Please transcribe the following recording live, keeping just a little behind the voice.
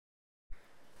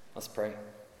Let's pray.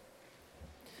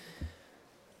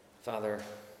 Father,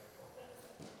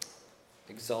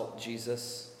 exalt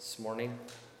Jesus this morning.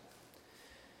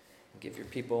 Give your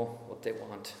people what they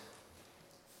want.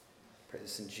 Pray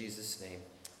this in Jesus' name.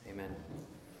 Amen.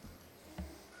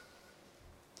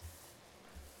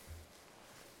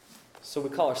 So we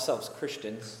call ourselves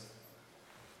Christians.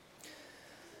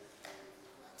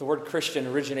 The word Christian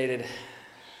originated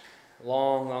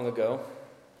long, long ago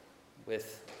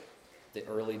with the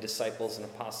early disciples and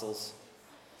apostles.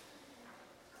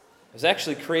 It was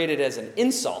actually created as an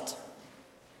insult.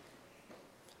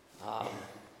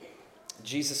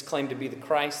 Jesus claimed to be the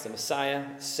Christ, the Messiah,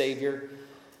 Savior,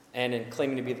 and in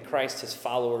claiming to be the Christ, his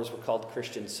followers were called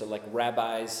Christians. So like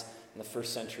rabbis in the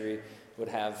first century would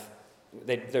have,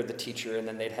 they're the teacher, and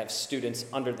then they'd have students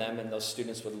under them, and those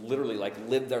students would literally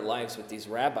live their lives with these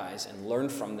rabbis and learn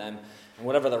from them. And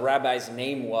whatever the rabbi's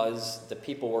name was, the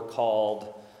people were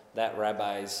called that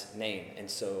rabbi's name. And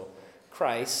so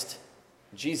Christ,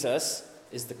 Jesus,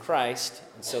 is the Christ,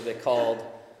 and so they called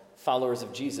followers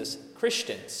of Jesus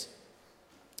Christians.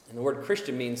 And the word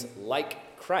Christian means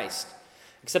like Christ.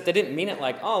 Except they didn't mean it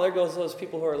like, oh, there goes those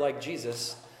people who are like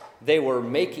Jesus. They were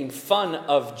making fun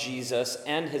of Jesus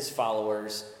and his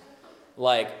followers.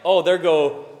 Like, oh, there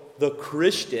go the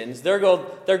Christians. There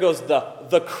goes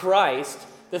the Christ,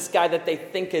 this guy that they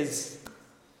think is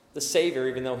the Savior,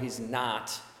 even though he's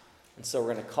not. And so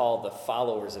we're going to call the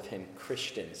followers of him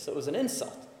Christians. So it was an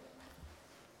insult.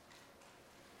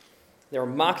 They were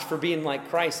mocked for being like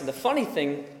Christ. And the funny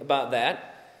thing about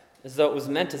that, as though it was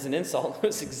meant as an insult, it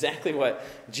was exactly what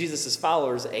Jesus'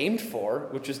 followers aimed for,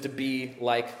 which was to be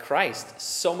like Christ.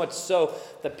 So much so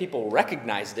that people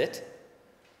recognized it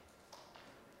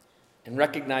and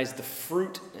recognized the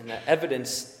fruit and the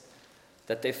evidence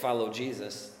that they follow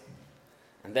Jesus.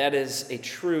 And that is a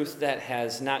truth that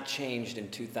has not changed in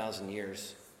 2,000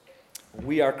 years.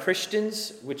 We are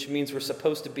Christians, which means we're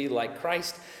supposed to be like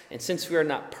Christ. And since we are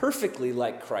not perfectly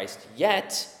like Christ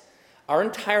yet, our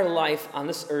entire life on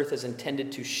this earth is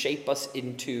intended to shape us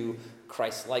into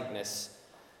Christ-likeness.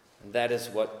 And that is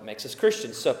what makes us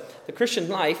Christians. So the Christian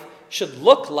life should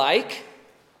look like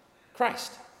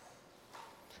Christ.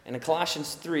 And in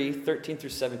Colossians 3:13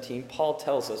 through 17, Paul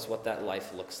tells us what that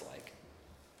life looks like.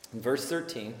 In verse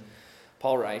 13,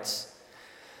 Paul writes,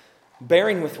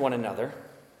 bearing with one another,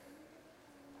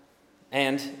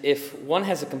 and if one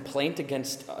has a complaint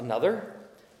against another,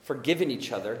 forgiving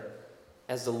each other,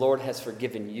 as the Lord has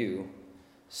forgiven you,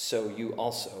 so you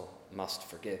also must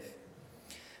forgive.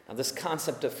 Now, this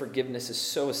concept of forgiveness is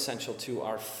so essential to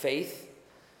our faith,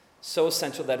 so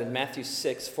essential that in Matthew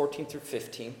 6:14 through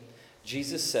 15,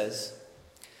 Jesus says,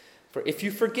 for if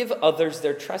you forgive others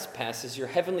their trespasses, your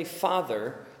heavenly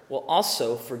Father will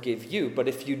also forgive you. But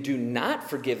if you do not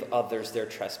forgive others their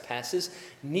trespasses,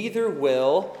 neither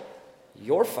will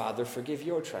your Father forgive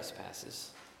your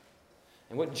trespasses.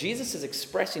 And what Jesus is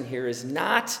expressing here is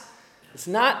it's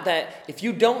not that if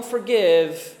you don't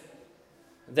forgive,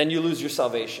 then you lose your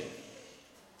salvation.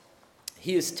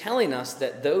 He is telling us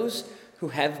that those who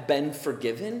have been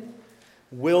forgiven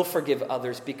will forgive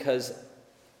others, because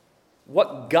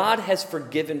what God has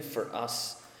forgiven for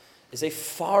us is a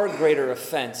far greater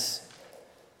offense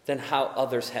than how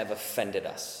others have offended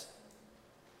us.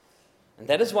 And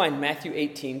that is why in Matthew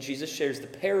 18, Jesus shares the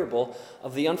parable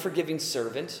of the unforgiving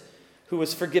servant who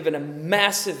was forgiven a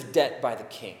massive debt by the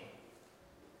king,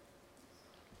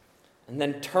 and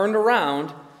then turned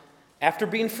around after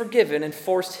being forgiven and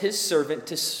forced his servant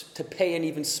to pay an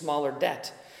even smaller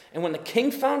debt. And when the king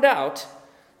found out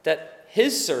that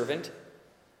his servant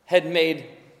had made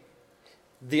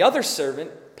the other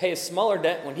servant pay a smaller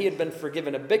debt when he had been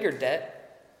forgiven a bigger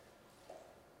debt,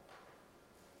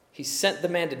 he sent the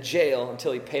man to jail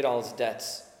until he paid all his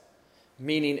debts.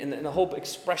 Meaning, and the whole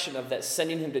expression of that,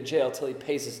 sending him to jail till he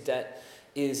pays his debt,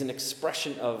 is an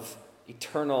expression of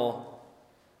eternal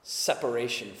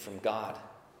separation from God.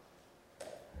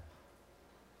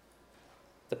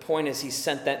 The point is, he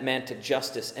sent that man to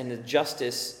justice, and the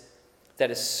justice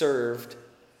that is served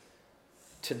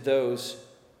to those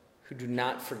who do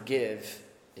not forgive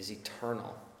is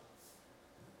eternal,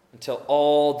 until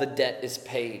all the debt is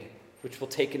paid, which will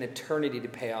take an eternity to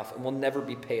pay off and will never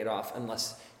be paid off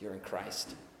unless you're in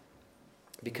Christ.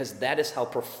 Because that is how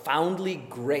profoundly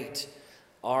great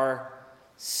our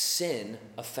sin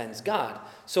offends God.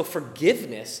 So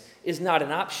forgiveness is not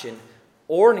an option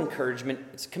or an encouragement,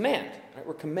 it's a command. Right?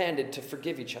 We're commanded to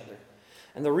forgive each other.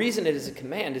 And the reason it is a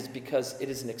command is because it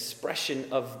is an expression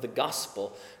of the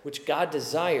gospel, which God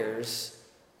desires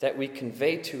that we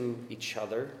convey to each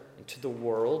other and to the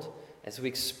world as we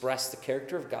express the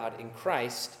character of God in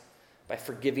Christ by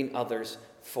forgiving others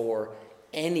for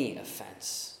any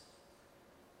offense,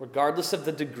 regardless of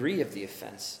the degree of the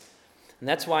offense. And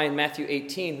that's why in Matthew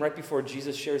 18, right before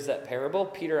Jesus shares that parable,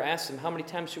 Peter asks him, how many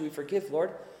times should we forgive,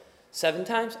 Lord? 7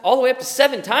 times? All the way up to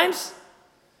 7 times?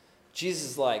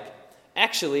 Jesus is like,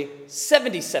 actually,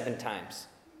 77 times.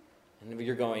 And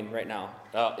you're going right now,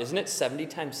 isn't it 70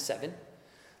 times 7?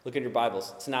 Look at your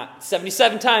Bibles. It's not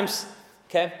 77 times,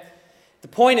 okay? The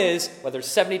point is, whether it's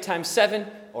 70 times 7,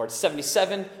 or it's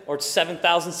 77, or it's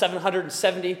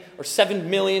 7,770, or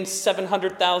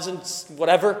 7,700,000,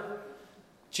 whatever,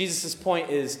 Jesus' point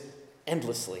is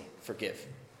endlessly forgive.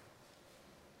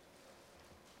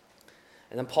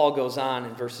 And then Paul goes on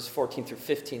in verses 14 through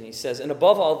 15. And he says, and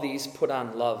above all these, put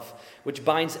on love, which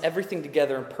binds everything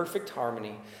together in perfect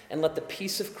harmony, and let the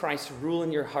peace of Christ rule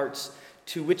in your hearts,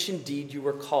 to which indeed you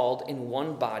were called in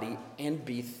one body, and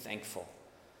be thankful.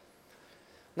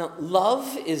 Now,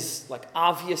 love is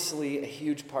obviously a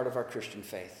huge part of our Christian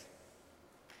faith.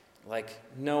 I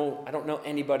don't know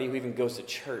anybody who even goes to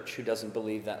church who doesn't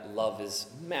believe that love is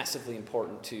massively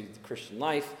important to the Christian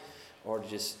life, or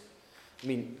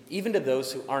even to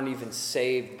those who aren't even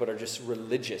saved but are just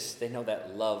religious, they know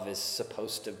that love is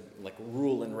supposed to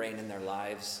rule and reign in their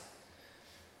lives.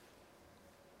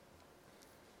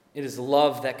 It is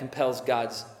love that compels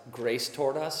God's grace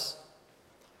toward us.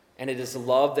 And it is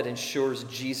love that ensures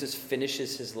Jesus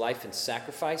finishes his life in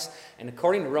sacrifice. And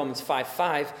according to Romans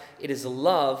 5:5, it is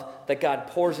love that God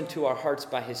pours into our hearts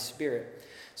by his Spirit.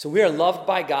 So we are loved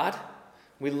by God.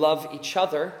 We love each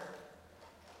other.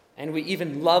 And we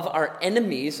even love our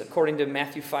enemies. According to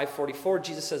Matthew 5:44,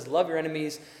 Jesus says, love your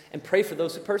enemies and pray for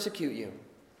those who persecute you.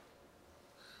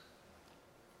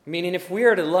 Meaning, if we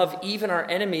are to love even our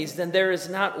enemies, then there is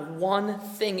not one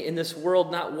thing in this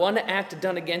world, not one act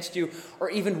done against you,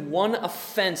 or even one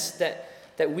offense that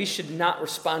we should not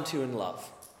respond to in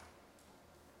love.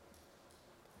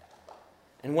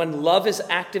 And when love is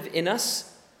active in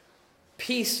us,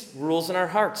 peace rules in our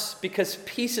hearts, because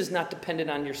peace is not dependent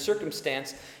on your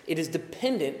circumstance, it is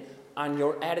dependent on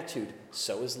your attitude.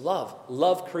 So is love.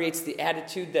 Love creates the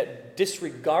attitude that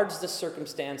disregards the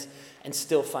circumstance and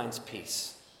still finds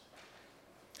peace.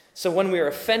 So when we are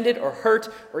offended or hurt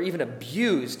or even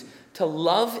abused, to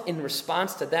love in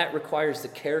response to that requires the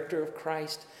character of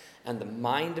Christ and the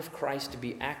mind of Christ to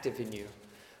be active in you,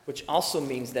 which also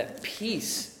means that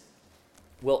peace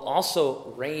will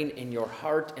also reign in your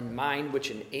heart and mind,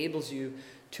 which enables you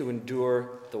to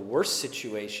endure the worst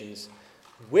situations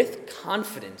with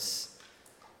confidence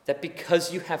that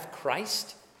because you have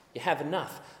Christ, you have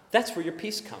enough. That's where your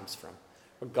peace comes from.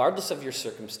 Regardless of your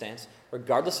circumstance,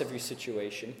 regardless of your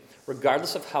situation,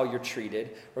 regardless of how you're treated,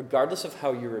 regardless of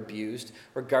how you're abused,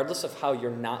 regardless of how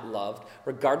you're not loved,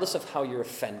 regardless of how you're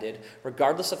offended,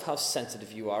 regardless of how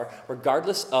sensitive you are,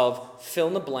 regardless of fill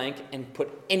in the blank and put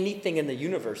anything in the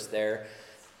universe there,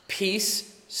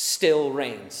 peace still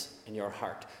reigns in your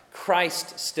heart.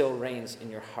 Christ still reigns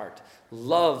in your heart.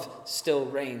 Love still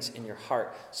reigns in your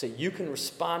heart. So you can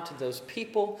respond to those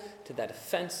people, to that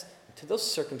offense, to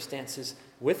those circumstances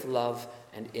with love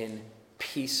and in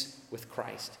peace with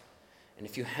Christ. And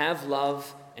if you have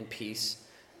love and peace,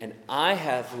 and I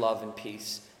have love and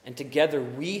peace, and together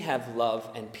we have love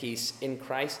and peace in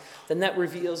Christ, then that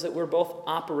reveals that we're both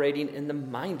operating in the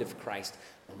mind of Christ.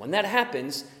 And when that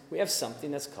happens, we have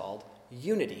something that's called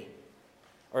unity.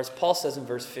 Or as Paul says in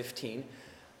verse 15,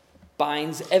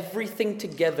 binds everything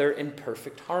together in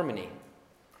perfect harmony.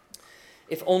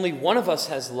 If only one of us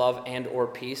has love and or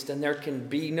peace, then there can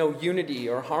be no unity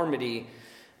or harmony,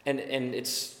 and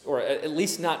it's, or at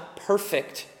least not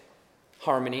perfect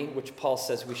harmony, which Paul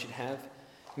says we should have.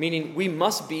 Meaning we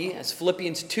must be, as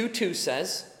Philippians 2:2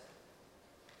 says,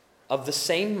 of the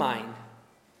same mind,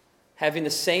 having the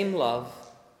same love,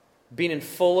 being in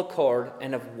full accord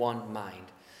and of one mind.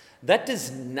 That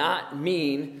does not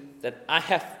mean that I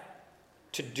have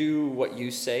to do what you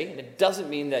say, and it doesn't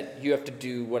mean that you have to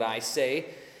do what I say.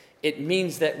 It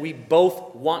means that we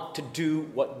both want to do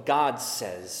what God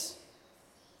says,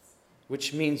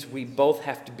 which means we both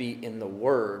have to be in the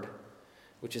Word,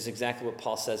 which is exactly what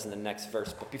Paul says in the next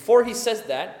verse. But before he says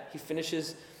that, he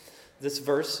finishes this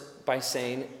verse by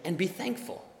saying, and be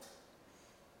thankful.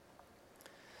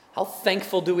 How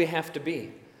thankful do we have to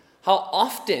be? How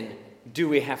often do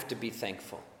we have to be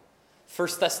thankful?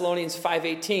 1 Thessalonians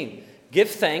 5:18, give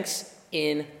thanks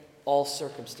in all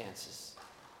circumstances.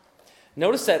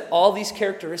 Notice that all these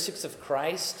characteristics of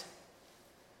Christ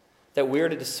that we're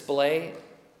to display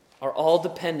are all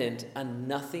dependent on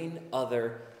nothing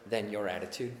other than your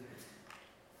attitude.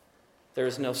 There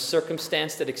is no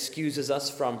circumstance that excuses us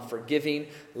from forgiving,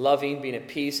 loving, being at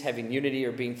peace, having unity,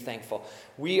 or being thankful.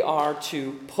 We are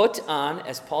to put on,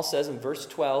 as Paul says in verse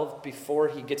 12, before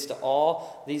he gets to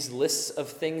all these lists of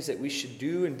things that we should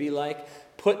do and be like,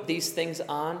 put these things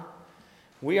on.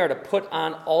 We are to put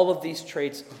on all of these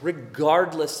traits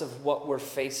regardless of what we're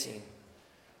facing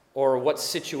or what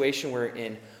situation we're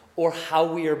in or how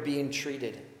we are being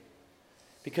treated.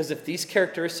 Because if these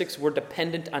characteristics were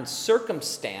dependent on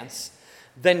circumstance,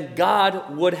 then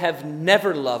God would have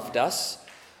never loved us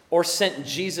or sent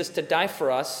Jesus to die for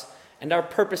us, and our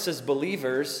purpose as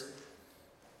believers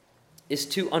is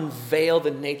to unveil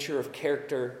the nature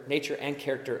and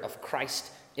character of Christ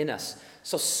in us.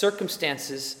 So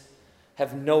circumstances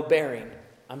have no bearing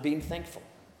on being thankful.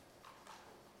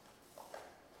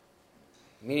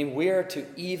 Meaning we are to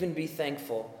even be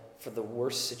thankful for the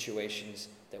worst situations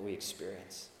that we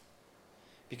experience.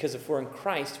 Because if we're in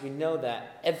Christ, we know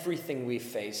that everything we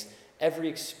face, every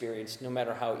experience, no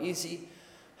matter how easy,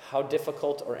 how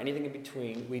difficult, or anything in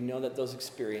between, we know that those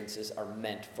experiences are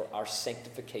meant for our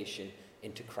sanctification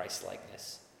into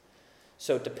Christ-likeness.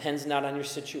 So it depends not on your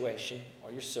situation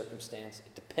or your circumstance.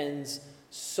 It depends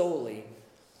solely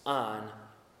on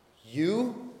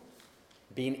you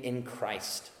being in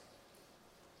Christ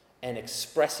and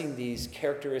expressing these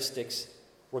characteristics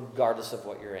regardless of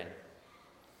what you're in.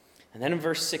 And then in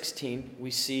verse 16,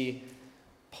 we see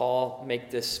Paul make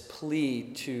this plea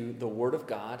to the Word of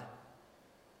God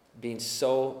being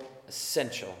so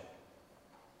essential.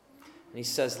 And he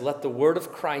says, "Let the word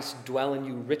of Christ dwell in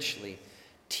you richly,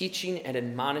 teaching and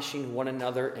admonishing one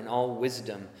another in all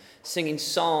wisdom, singing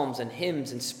psalms and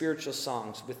hymns and spiritual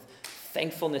songs with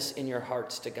thankfulness in your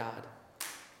hearts to God."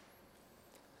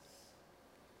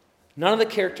 None of the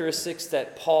characteristics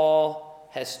that Paul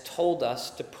has told us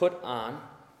to put on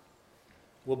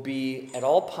will be at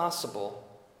all possible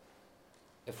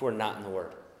if we're not in the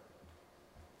Word.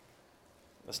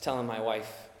 I was telling my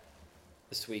wife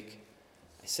this week,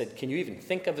 I said, can you even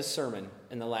think of a sermon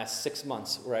in the last 6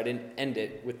 months where I didn't end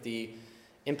it with the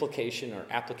implication or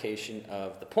application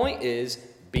of the point is,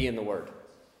 be in the Word.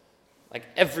 Like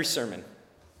every sermon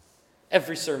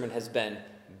has been,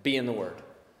 be in the Word.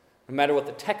 No matter what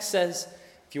the text says,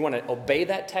 if you want to obey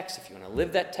that text, if you want to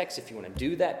live that text, if you want to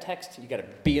do that text, you got to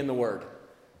be in the Word.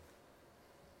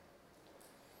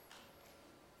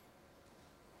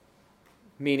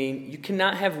 Meaning, you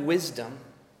cannot have wisdom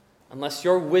unless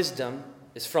your wisdom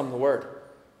is from the Word.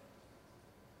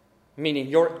 Meaning,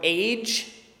 your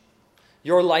age,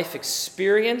 your life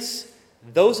experience,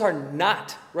 those are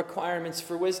not requirements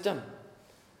for wisdom.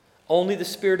 Only the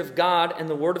Spirit of God and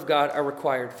the Word of God are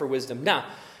required for wisdom. Now,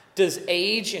 does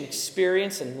age and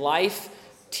experience and life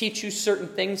teach you certain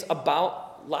things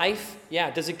about life?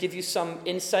 Yeah. Does it give you some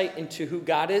insight into who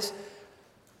God is?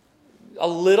 A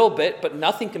little bit, but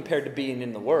nothing compared to being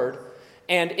in the Word.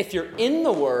 And if you're in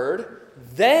the Word,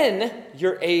 then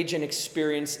your age and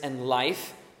experience and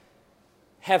life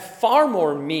have far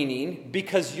more meaning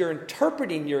because you're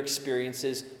interpreting your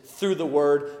experiences through the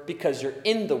Word because you're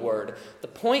in the Word. The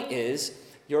point is,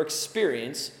 your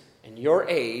experience and your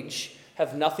age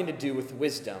have nothing to do with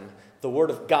wisdom. The Word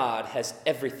of God has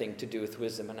everything to do with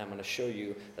wisdom, and I'm going to show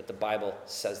you that the Bible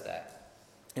says that.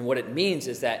 And what it means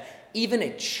is that even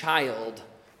a child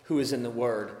who is in the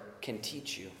Word can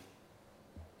teach you.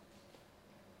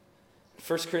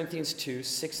 1 Corinthians 2,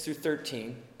 6 through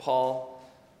 13, Paul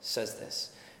says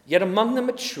this, "Yet among the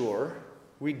mature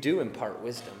we do impart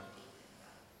wisdom.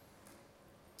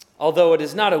 Although it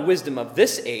is not a wisdom of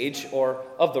this age or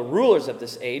of the rulers of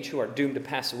this age who are doomed to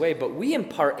pass away, but we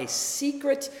impart a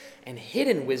secret and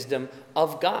hidden wisdom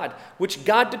of God, which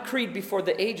God decreed before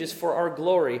the ages for our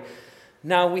glory.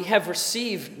 Now we have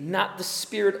received not the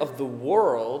spirit of the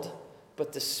world,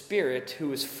 but the Spirit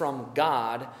who is from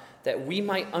God, that we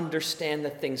might understand the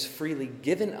things freely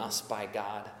given us by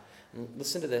God." And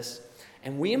listen to this.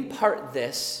 "And we impart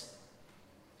this,"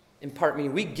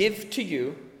 meaning we give to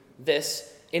you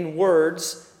this in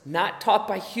words not taught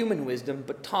by human wisdom,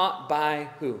 but taught by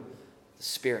who? The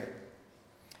Spirit.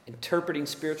 Interpreting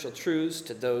spiritual truths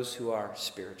to those who are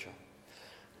spiritual.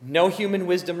 No human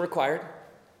wisdom required.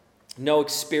 No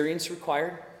experience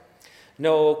required.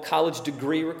 No college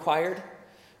degree required.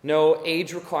 No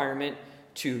age requirement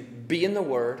to be in the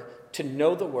Word, to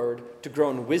know the Word, to grow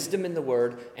in wisdom in the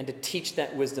Word, and to teach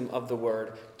that wisdom of the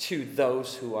Word to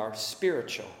those who are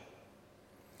spiritual.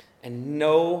 And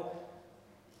no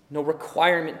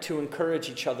requirement to encourage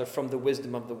each other from the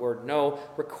wisdom of the Word. No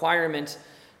requirement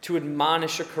to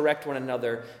admonish or correct one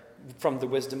another from the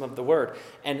wisdom of the Word.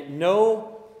 And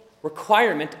no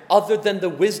requirement other than the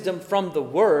wisdom from the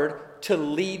Word to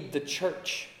lead the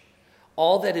church.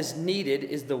 All that is needed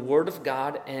is the Word of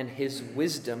God and His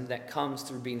wisdom that comes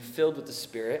through being filled with the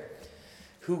Spirit,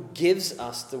 who gives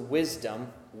us the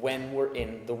wisdom when we're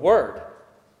in the Word.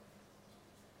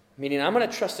 Meaning, I'm going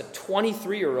to trust a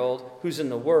 23-year-old who's in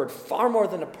the Word far more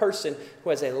than a person who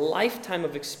has a lifetime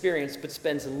of experience but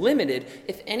spends limited,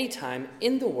 if any, time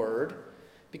in the Word,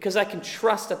 because I can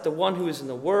trust that the one who is in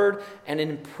the Word and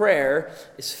in prayer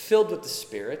is filled with the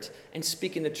Spirit and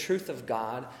speaking the truth of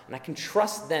God. And I can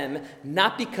trust them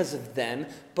not because of them,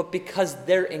 but because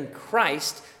they're in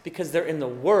Christ, because they're in the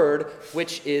Word,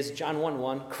 which is John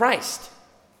 1:1, Christ.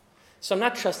 So I'm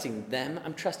not trusting them,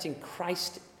 I'm trusting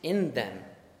Christ in them.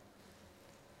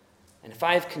 And if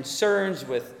I have concerns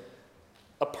with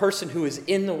a person who is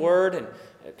in the Word and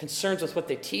concerns with what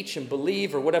they teach and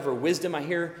believe or whatever wisdom I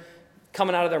hear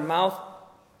coming out of their mouth,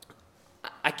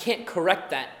 I can't correct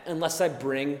that unless I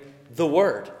bring the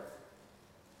Word.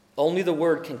 Only the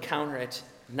Word can counter it,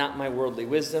 not my worldly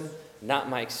wisdom, not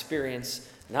my experience,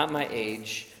 not my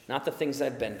age, not the things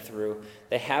I've been through.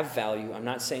 They have value. I'm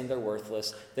not saying they're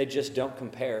worthless. They just don't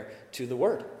compare to the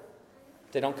Word.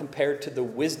 They don't compare to the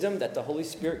wisdom that the Holy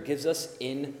Spirit gives us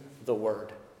in the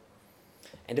Word.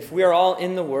 And if we are all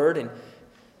in the Word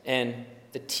and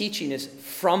the teaching is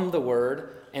from the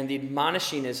Word, and the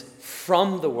admonishing is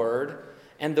from the Word,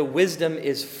 and the wisdom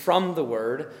is from the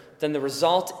Word, then the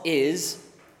result is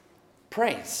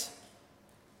praise.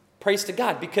 Praise to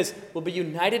God, because we'll be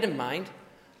united in mind.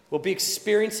 We'll be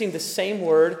experiencing the same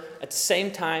Word at the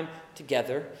same time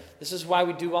together. This is why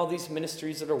we do all these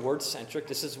ministries that are word-centric.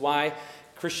 This is why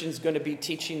Christian's going to be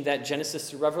teaching that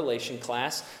Genesis to Revelation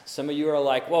class. Some of you are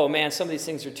like, whoa, man, some of these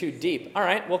things are too deep. All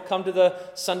right, we'll come to the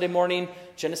Sunday morning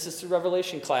Genesis to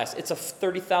Revelation class. It's a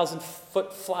 30,000-foot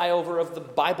flyover of the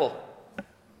Bible.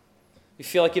 You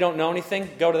feel like you don't know anything?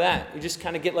 Go to that. You just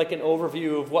kind of get like an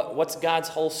overview of what's God's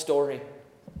whole story.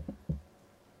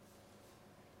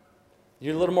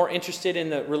 You're a little more interested in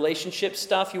the relationship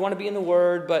stuff. You want to be in the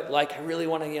Word, but like I really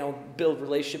want to, build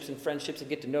relationships and friendships and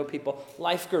get to know people.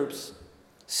 Life groups.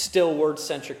 Still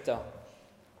word-centric, though.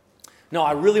 No,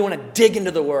 I really want to dig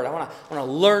into the Word. I want to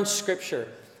learn Scripture.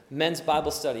 Men's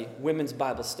Bible study, women's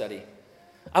Bible study.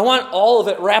 I want all of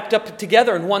it wrapped up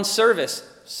together in one service.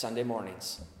 Sunday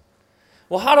mornings.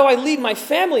 Well, how do I lead my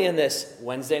family in this?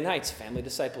 Wednesday nights, family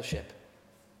discipleship.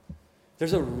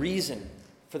 There's a reason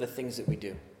for the things that we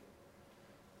do.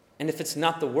 And if it's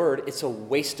not the Word, it's a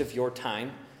waste of your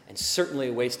time, and certainly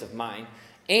a waste of mine.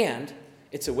 And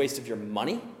it's a waste of your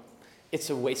money. It's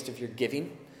a waste of your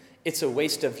giving. It's a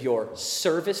waste of your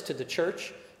service to the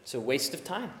church. It's a waste of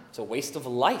time. It's a waste of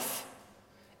life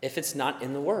if it's not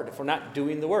in the Word, if we're not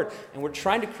doing the Word. And we're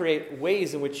trying to create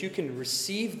ways in which you can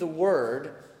receive the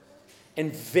Word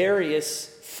in various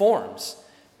forms,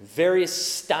 various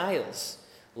styles,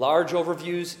 large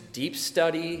overviews, deep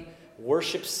study,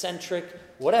 worship-centric,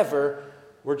 whatever.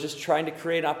 We're just trying to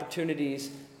create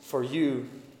opportunities for you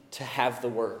to have the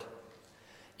Word.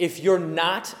 If you're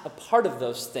not a part of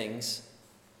those things,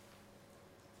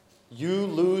 you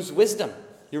lose wisdom.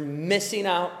 You're missing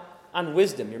out on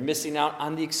wisdom. You're missing out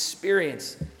on the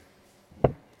experience.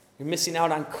 You're missing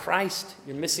out on Christ.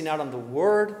 You're missing out on the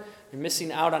Word. You're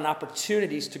missing out on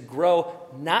opportunities to grow,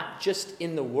 not just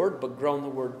in the Word, but grow in the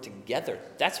Word together.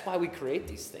 That's why we create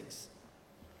these things.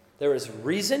 There is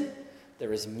reason,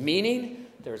 there is meaning,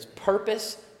 there is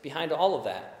purpose behind all of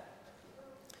that.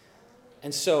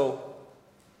 And so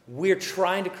we're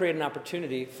trying to create an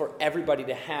opportunity for everybody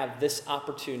to have this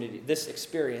opportunity, this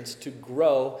experience to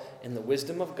grow in the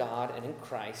wisdom of God and in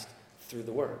Christ through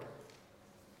the Word.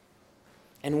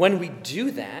 And when we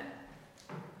do that,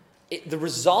 the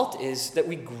result is that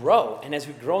we grow. And as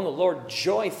we grow in the Lord,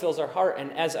 joy fills our heart.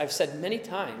 And as I've said many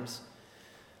times,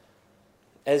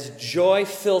 as joy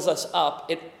fills us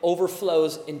up, it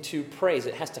overflows into praise.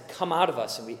 It has to come out of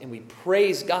us, and we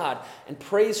praise God. And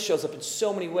praise shows up in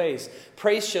so many ways.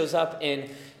 Praise shows up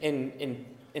in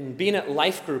being at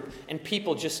life group, and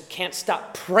people just can't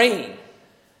stop praying.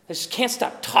 They just can't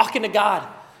stop talking to God.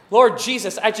 Lord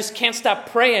Jesus, I just can't stop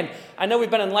praying. I know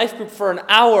we've been in life group for an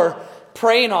hour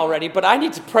praying already, but I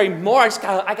need to pray more.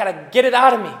 I gotta get it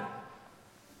out of me.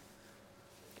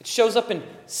 It shows up in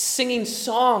singing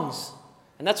songs.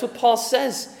 And that's what Paul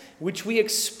says, which we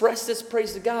express this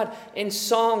praise to God in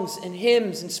songs and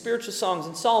hymns and spiritual songs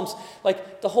and psalms.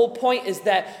 Like, the whole point is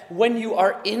that when you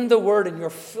are in the Word and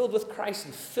you're filled with Christ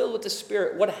and filled with the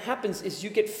Spirit, what happens is you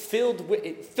get filled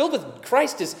with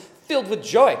Christ is filled with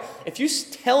joy. If you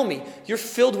tell me you're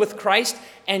filled with Christ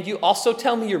and you also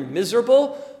tell me you're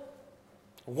miserable,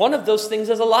 one of those things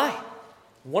is a lie.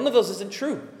 One of those isn't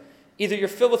true. Either you're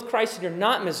filled with Christ and you're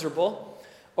not miserable,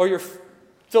 or you're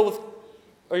filled with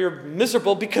or you're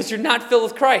miserable because you're not filled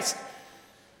with Christ.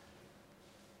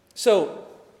 So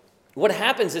what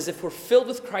happens is if we're filled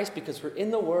with Christ because we're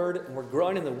in the Word and we're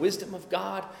growing in the wisdom of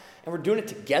God and we're doing it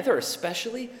together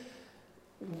especially,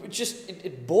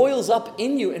 it boils up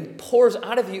in you and pours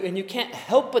out of you and you can't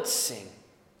help but sing.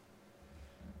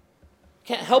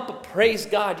 You can't help but praise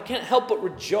God. You can't help but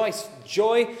rejoice.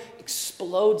 Joy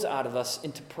explodes out of us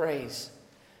into praise.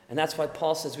 And that's why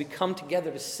Paul says we come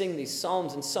together to sing these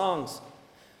psalms and songs.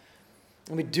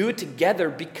 And we do it together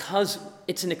because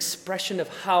it's an expression of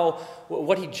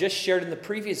what he just shared in the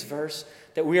previous verse,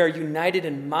 that we are united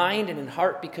in mind and in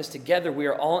heart because together we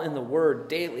are all in the Word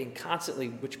daily and constantly,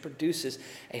 which produces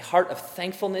a heart of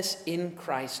thankfulness in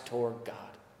Christ toward God.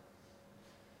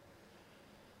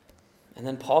 And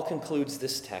then Paul concludes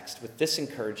this text with this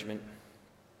encouragement.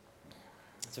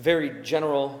 It's a very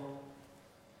general,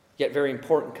 yet very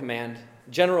important command.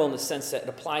 General in the sense that it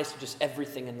applies to just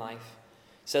everything in life.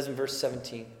 It says in verse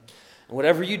 17, and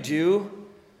whatever you do,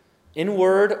 in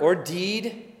word or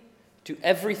deed, do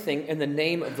everything in the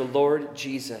name of the Lord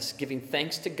Jesus, giving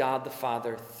thanks to God the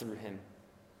Father through him.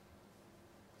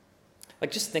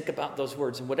 Just think about those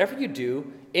words. And whatever you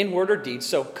do, in word or deed,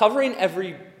 so covering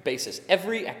every basis,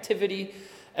 every activity,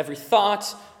 every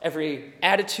thought, every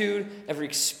attitude, every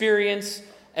experience,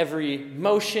 every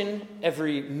motion,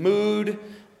 every mood,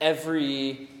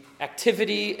 every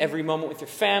activity, every moment with your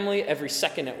family, every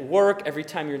second at work, every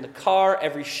time you're in the car,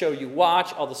 every show you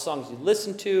watch, all the songs you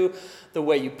listen to, the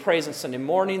way you praise on Sunday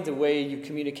morning, the way you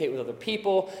communicate with other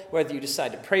people, whether you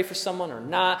decide to pray for someone or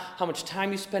not, how much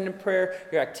time you spend in prayer,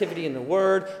 your activity in the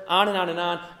Word, on and on and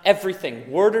on,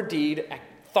 everything, word or deed,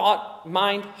 thought,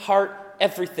 mind, heart,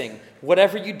 everything.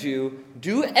 Whatever you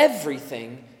do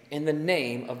everything in the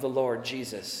name of the Lord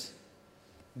Jesus,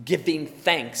 giving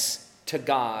thanks to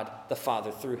God the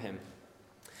Father through him.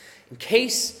 In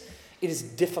case it is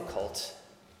difficult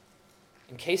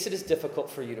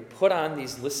for you to put on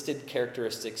these listed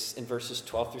characteristics in verses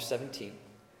 12 through 17,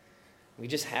 we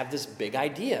just have this big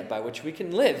idea by which we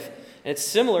can live. And it's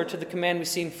similar to the command we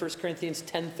see in 1 Corinthians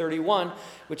 10:31,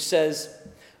 which says,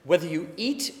 whether you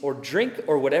eat or drink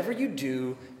or whatever you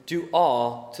do, do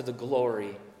all to the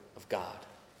glory of God.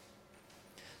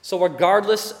 So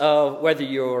regardless of whether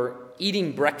you're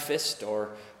eating breakfast or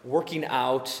working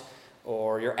out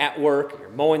or you're at work, or you're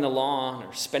mowing the lawn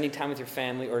or spending time with your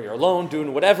family or you're alone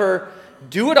doing whatever,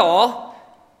 do it all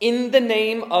in the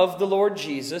name of the Lord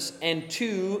Jesus and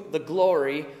to the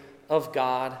glory of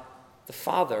God the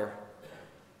Father.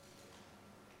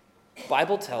 The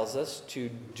Bible tells us to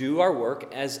do our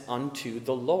work as unto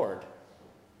the Lord.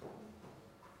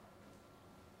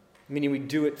 Meaning we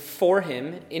do it for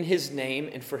him, in his name,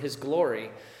 and for his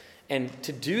glory. And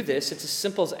to do this, it's as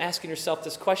simple as asking yourself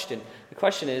this question. The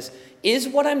question is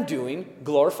what I'm doing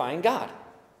glorifying God?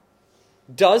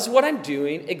 Does what I'm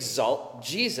doing exalt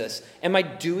Jesus? Am I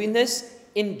doing this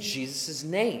in Jesus'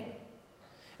 name?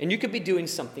 And you could be doing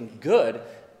something good,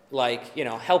 like,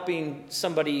 helping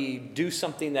somebody do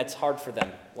something that's hard for them.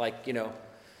 Like,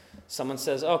 someone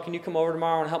says, oh, can you come over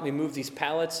tomorrow and help me move these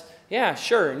pallets? Yeah,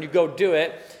 sure. And you go do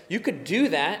it. You could do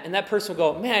that, and that person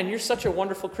will go, man, you're such a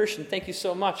wonderful Christian. Thank you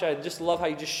so much. I just love how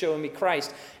you just showing me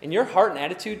Christ. And your heart and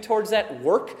attitude towards that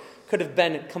work could have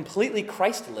been completely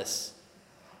Christless.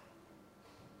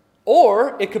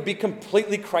 Or it could be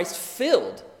completely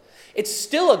Christ-filled. It's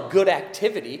still a good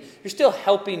activity. You're still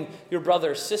helping your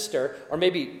brother or sister, or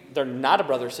maybe they're not a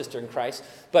brother or sister in Christ,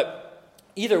 but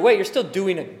either way, you're still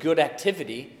doing a good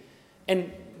activity.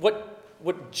 And what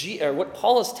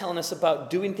Paul is telling us about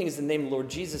doing things in the name of the Lord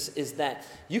Jesus is that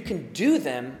you can do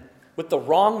them with the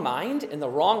wrong mind and the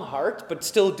wrong heart, but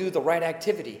still do the right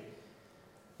activity.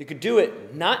 You could do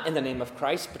it not in the name of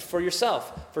Christ, but for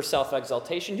yourself, for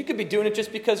self-exaltation. You could be doing it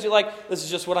just because you're like, this is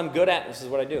just what I'm good at, this is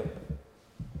what I do.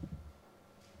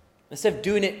 Instead of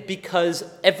doing it because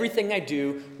everything I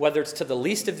do, whether it's to the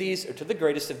least of these or to the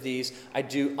greatest of these, I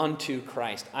do unto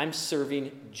Christ. I'm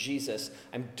serving Jesus.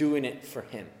 I'm doing it for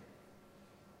him.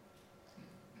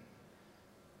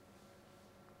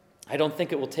 I don't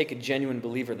think it will take a genuine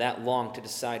believer that long to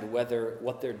decide whether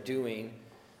what they're doing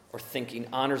or thinking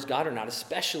honors God or not,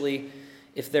 especially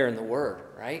if they're in the Word,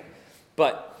 right?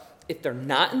 But if they're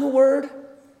not in the Word,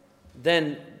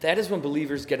 then that is when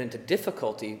believers get into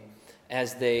difficulty,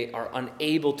 as they are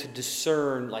unable to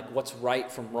discern what's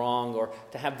right from wrong, or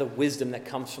to have the wisdom that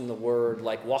comes from the Word,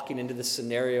 like walking into this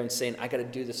scenario and saying, I got to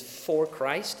do this for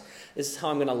Christ. This is how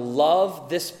I'm going to love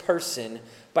this person,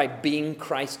 by being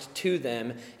Christ to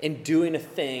them and doing a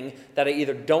thing that I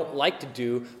either don't like to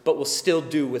do, but will still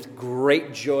do with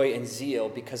great joy and zeal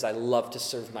because I love to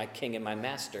serve my King and my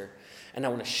Master. and I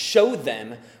want to show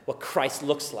them what Christ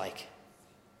looks like.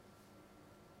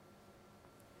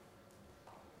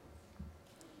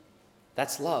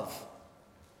 That's love.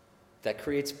 That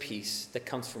creates peace, that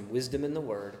comes from wisdom in the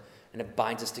Word, and it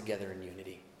binds us together in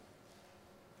unity.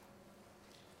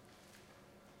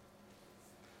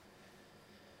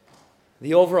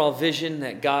 The overall vision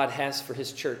that God has for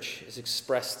his church is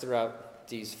expressed throughout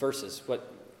these verses.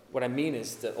 What I mean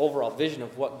is the overall vision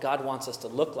of what God wants us to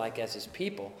look like as his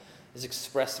people is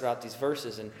expressed throughout these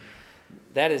verses. And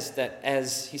that is that,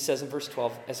 as he says in verse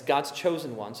 12, as God's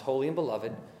chosen ones, holy and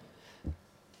beloved,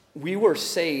 we were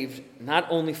saved not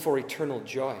only for eternal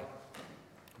joy,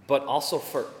 but also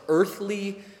for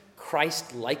earthly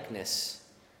Christ-likeness.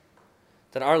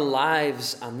 That our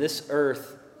lives on this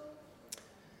earth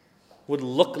would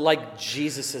look like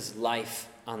Jesus' life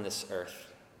on this earth.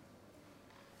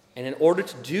 And in order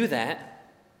to do that,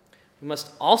 we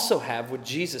must also have what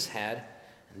Jesus had,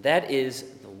 and that is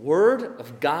the Word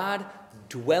of God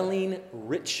dwelling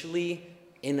richly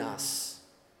in us.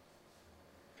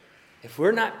 If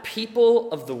we're not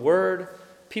people of the Word,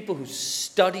 people who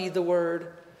study the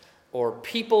Word, or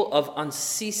people of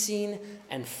unceasing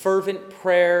and fervent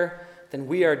prayer, then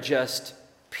we are just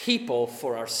people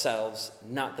for ourselves,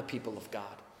 not the people of God.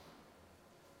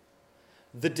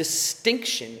 The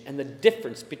distinction and the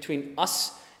difference between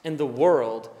us and the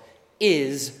world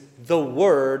is the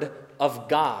Word of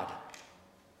God.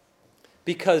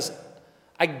 Because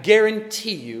I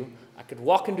guarantee you, I could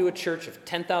walk into a church of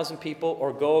 10,000 people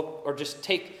or just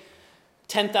take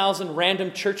 10,000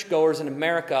 random churchgoers in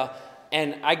America,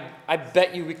 and I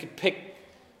bet you we could pick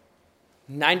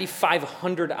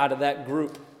 9,500 out of that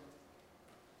group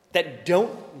that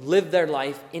don't live their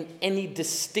life in any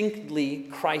distinctly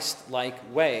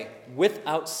Christ-like way,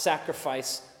 without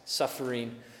sacrifice,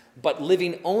 suffering, but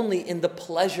living only in the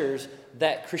pleasures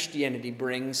that Christianity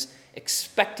brings,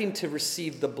 expecting to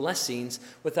receive the blessings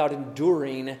without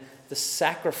enduring the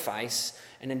sacrifice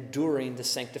and enduring the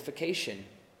sanctification.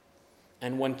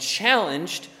 And when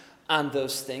challenged on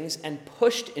those things and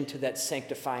pushed into that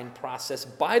sanctifying process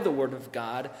by the Word of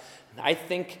God, I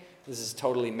think, this is a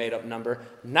totally made-up number,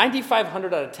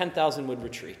 9,500 out of 10,000 would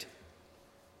retreat.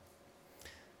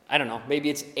 I don't know, maybe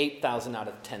it's 8,000 out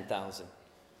of 10,000.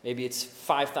 Maybe it's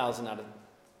 5,000 out of,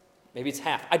 maybe it's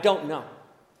half. I don't know.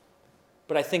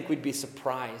 But I think we'd be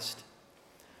surprised.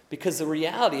 Because the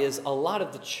reality is a lot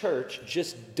of the church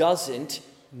just doesn't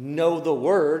know the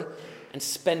Word and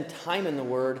spend time in the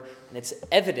Word, and it's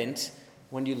evident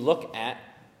when you look at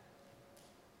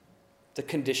the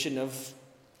condition of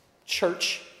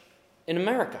church in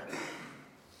America.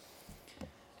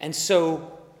 And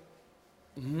so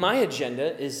my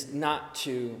agenda is not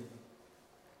to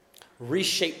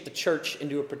reshape the church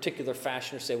into a particular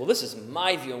fashion or say, well, this is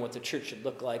my view on what the church should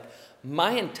look like.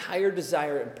 My entire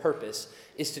desire and purpose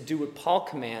is to do what Paul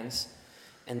commands,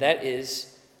 and that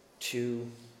is to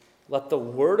let the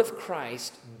Word of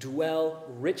Christ dwell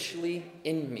richly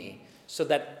in me so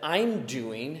that I'm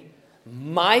doing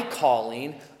my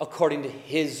calling according to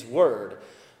His Word.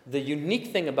 The unique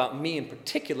thing about me in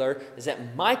particular is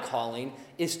that my calling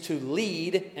is to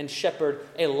lead and shepherd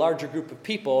a larger group of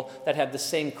people that have the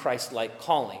same Christ-like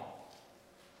calling.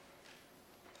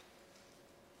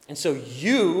 And so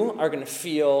you are going to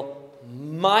feel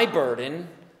my burden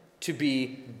to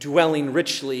be dwelling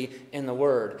richly in the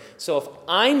Word. So if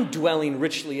I'm dwelling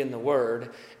richly in the Word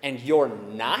and you're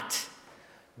not,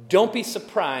 don't be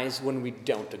surprised when we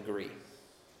don't agree.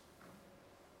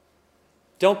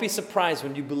 Don't be surprised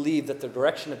when you believe that the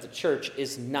direction of the church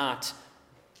is not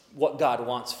what God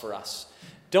wants for us.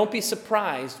 Don't be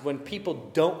surprised when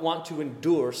people don't want to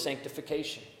endure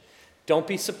sanctification. Don't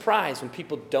be surprised when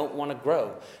people don't want to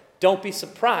grow. Don't be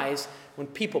surprised when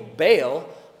people bail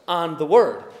on the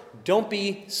Word. Don't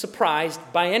be surprised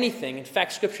by anything. In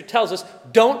fact, Scripture tells us,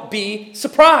 don't be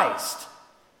surprised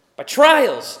by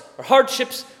trials or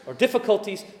hardships or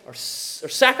difficulties or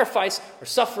sacrifice or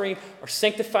suffering or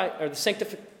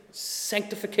the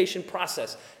sanctification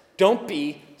process. Don't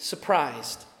be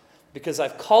surprised, because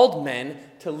I've called men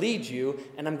to lead you,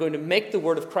 and I'm going to make the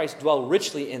Word of Christ dwell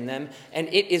richly in them, and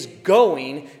it is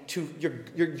going to,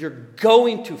 you're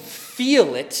going to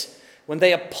feel it when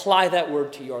they apply that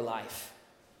Word to your life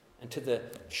and to the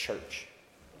church.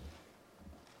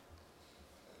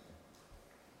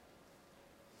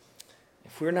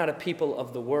 If we're not a people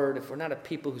of the Word, if we're not a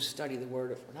people who study the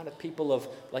Word, if we're not a people of,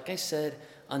 like I said,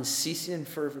 unceasing and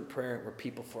fervent prayer, we're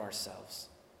people for ourselves.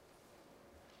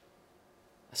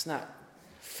 It's not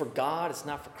for God, it's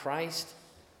not for Christ.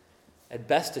 At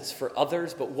best, it's for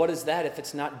others, but what is that if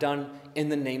it's not done in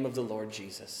the name of the Lord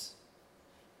Jesus?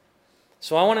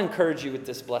 So I want to encourage you with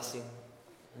this blessing.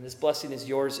 And this blessing is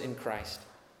yours in Christ.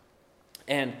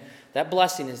 And that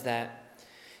blessing is that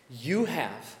you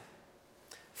have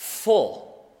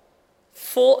full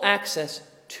access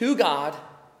to God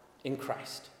in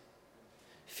Christ.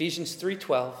 Ephesians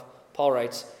 3:12, Paul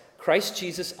writes, Christ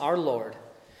Jesus our Lord,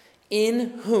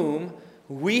 in whom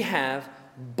we have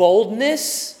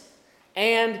boldness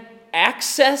and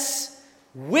access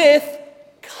with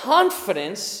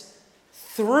confidence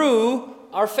through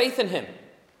our faith in him.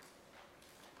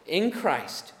 In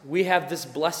Christ, we have this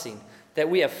blessing that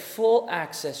we have full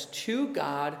access to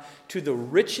God, to the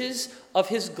riches of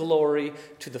his glory,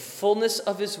 to the fullness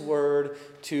of his word,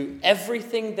 to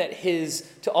everything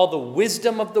to all the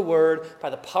wisdom of the word, by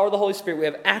the power of the Holy Spirit. We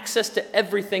have access to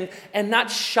everything, and not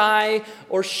shy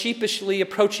or sheepishly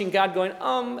approaching God going,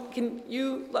 can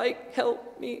you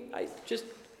help me?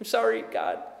 I'm sorry,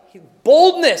 God.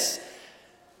 Boldness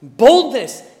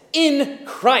in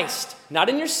Christ, not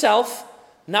in yourself,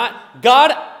 not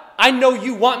God, I know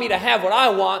you want me to have what I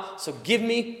want, so give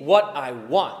me what I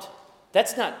want.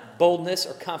 That's not boldness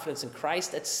or confidence in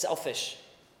Christ. That's selfish.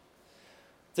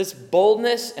 This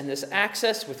boldness and this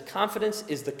access with confidence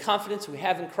is the confidence we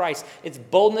have in Christ. It's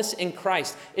boldness in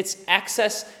Christ. It's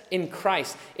access in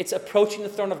Christ. It's approaching the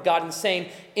throne of God and saying,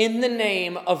 in the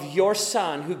name of your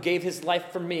Son who gave his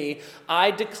life for me,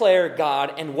 I declare,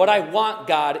 God, and what I want,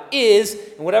 God, is,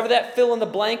 and whatever that fill in the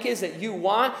blank is that you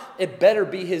want, it better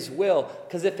be his will.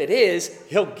 Because if it is,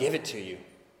 he'll give it to you.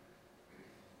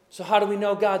 So how do we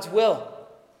know God's will?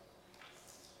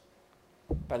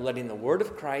 By letting the word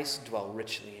of Christ dwell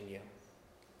richly in you.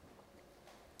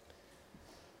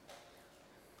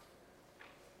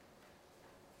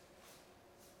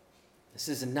 This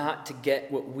is not to get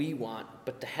what we want,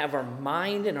 but to have our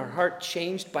mind and our heart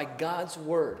changed by God's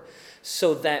word,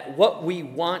 so that what we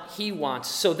want, he wants,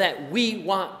 so that we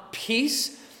want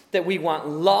peace, that we want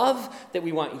love, that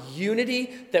we want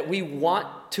unity, that we want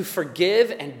to forgive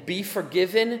and be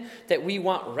forgiven, that we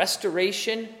want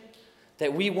restoration,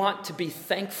 that we want to be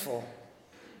thankful.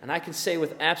 And I can say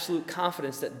with absolute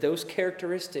confidence that those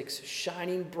characteristics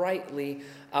shining brightly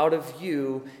out of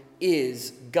you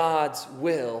is God's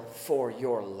will for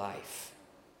your life.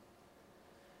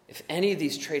 If any of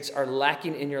these traits are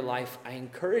lacking in your life, I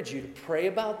encourage you to pray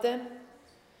about them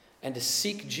and to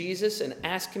seek Jesus and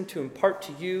ask him to impart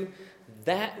to you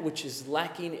that which is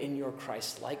lacking in your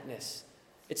Christ-likeness.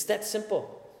 It's that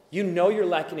simple. You know you're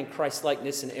lacking in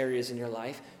Christ-likeness in areas in your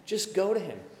life. Just go to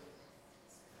him.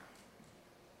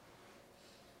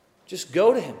 Just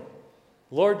go to him.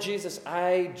 Lord Jesus,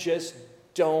 I just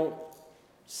don't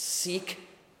seek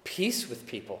peace with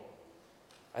people.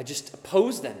 I just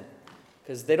oppose them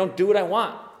because they don't do what I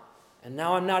want. And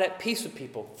now I'm not at peace with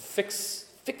people. Fix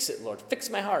it, Lord. Fix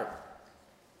my heart.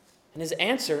 And his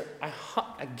answer,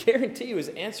 I guarantee you his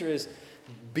answer is,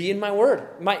 be in my word.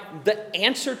 The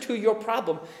answer to your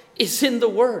problem is in the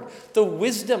word. The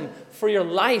wisdom for your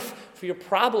life, for your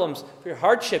problems, for your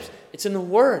hardships, it's in the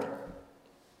word.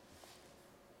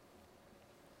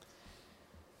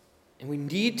 And we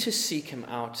need to seek him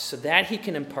out so that he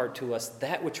can impart to us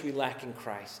that which we lack in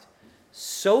Christ.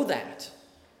 So that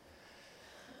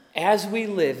as we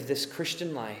live this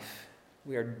Christian life,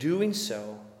 we are doing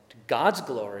so to God's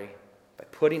glory by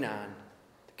putting on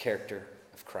the character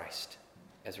of Christ,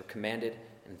 as we're commanded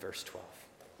in verse 12.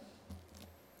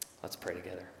 Let's pray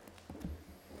together.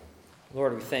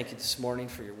 Lord, we thank you this morning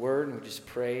for your word, and we just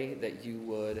pray that you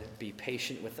would be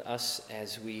patient with us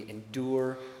as we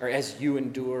endure, or as you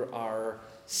endure our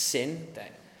sin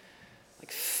that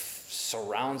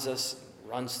surrounds us,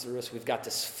 runs through us. We've got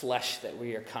this flesh that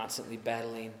we are constantly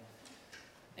battling,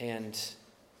 and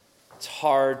it's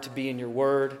hard to be in your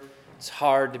word. It's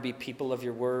hard to be people of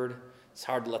your word. It's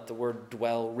hard to let the word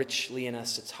dwell richly in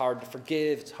us. It's hard to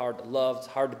forgive. It's hard to love. It's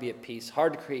hard to be at peace.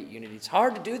 Hard to create unity. It's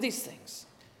hard to do these things.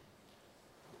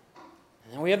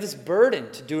 And we have this burden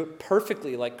to do it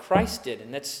perfectly like Christ did.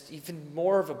 And that's even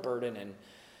more of a burden. And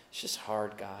it's just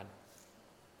hard, God.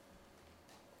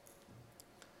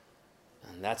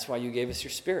 And that's why you gave us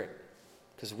your Spirit.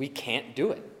 Because we can't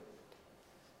do it.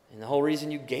 And the whole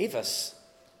reason you gave us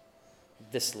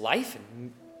this life,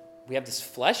 and we have this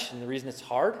flesh, and the reason it's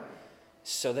hard,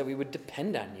 so that we would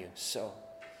depend on you. So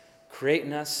create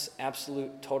in us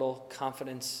absolute, total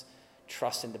confidence,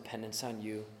 trust, and dependence on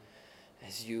you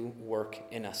as you work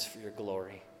in us for your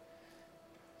glory.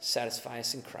 Satisfy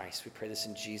us in Christ. We pray this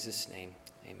in Jesus' name.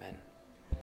 Amen.